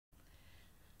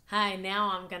Hey,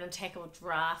 now I'm going to tackle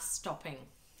draft stopping.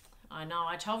 I know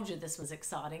I told you this was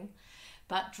exciting,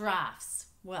 but drafts,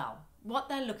 well, what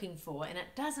they're looking for, and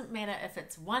it doesn't matter if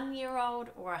it's 1 year old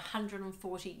or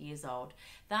 140 years old,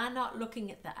 they're not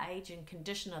looking at the age and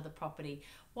condition of the property.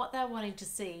 What they're wanting to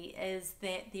see is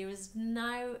that there is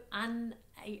no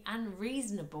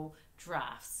unreasonable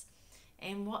drafts.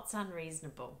 And what's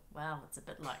unreasonable? Well, it's a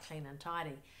bit like clean and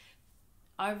tidy.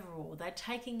 Overall, they're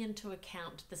taking into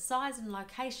account the size and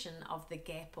location of the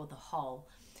gap or the hole,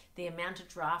 the amount of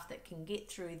draft that can get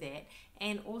through that,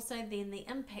 and also then the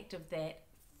impact of that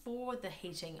for the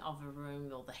heating of a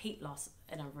room or the heat loss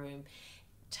in a room,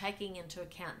 taking into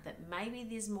account that maybe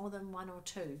there's more than one or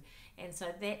two, and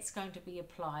so that's going to be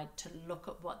applied to look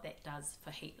at what that does for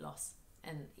heat loss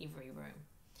in every room.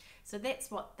 So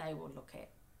that's what they will look at.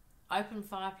 Open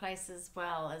fireplaces,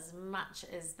 well, as much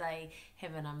as they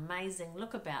have an amazing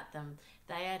look about them,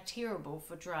 they are terrible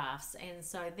for drafts, and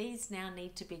so these now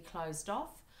need to be closed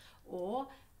off or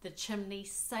the chimney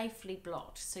safely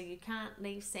blocked. So you can't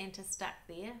leave Santa stuck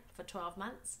there for 12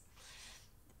 months.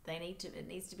 It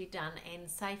needs to be done, and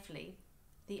safely.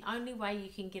 The only way you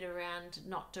can get around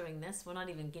not doing this, well, not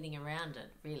even getting around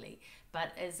it really,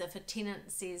 but is if a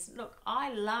tenant says, look,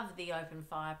 I love the open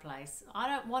fireplace, I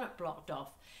don't want it blocked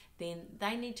off, then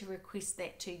they need to request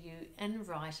that to you in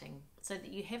writing so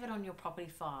that you have it on your property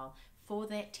file for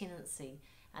that tenancy.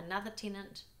 Another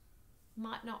tenant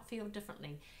might not feel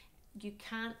differently. You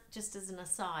can't, just as an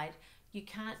aside, you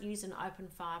can't use an open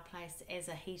fireplace as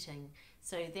a heating,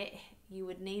 so that you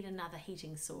would need another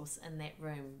heating source in that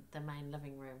room, the main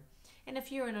living room. And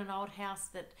if you're in an old house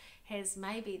that has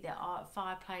maybe the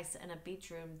fireplace in a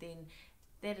bedroom, then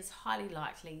that is highly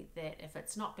likely that if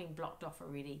it's not been blocked off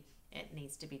already, it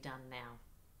needs to be done now.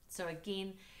 So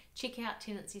again, check out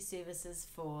tenancy services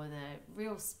for the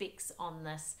real specs on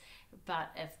this,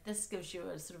 but if this gives you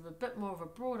a sort of a bit more of a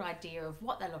broad idea of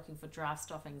what they're looking for draft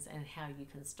stoppings and how you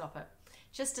can stop it.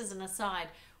 Just as an aside,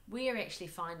 we're actually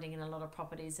finding in a lot of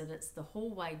properties that it's the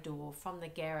hallway door from the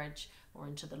garage or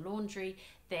into the laundry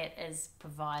that is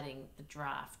providing the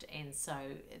draft, and so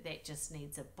that just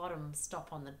needs a bottom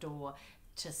stop on the door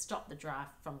to stop the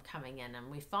draft from coming in,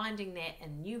 and we're finding that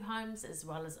in new homes as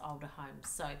well as older homes.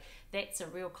 So that's a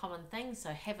real common thing,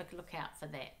 so have a look out for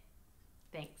that.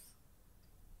 Thanks.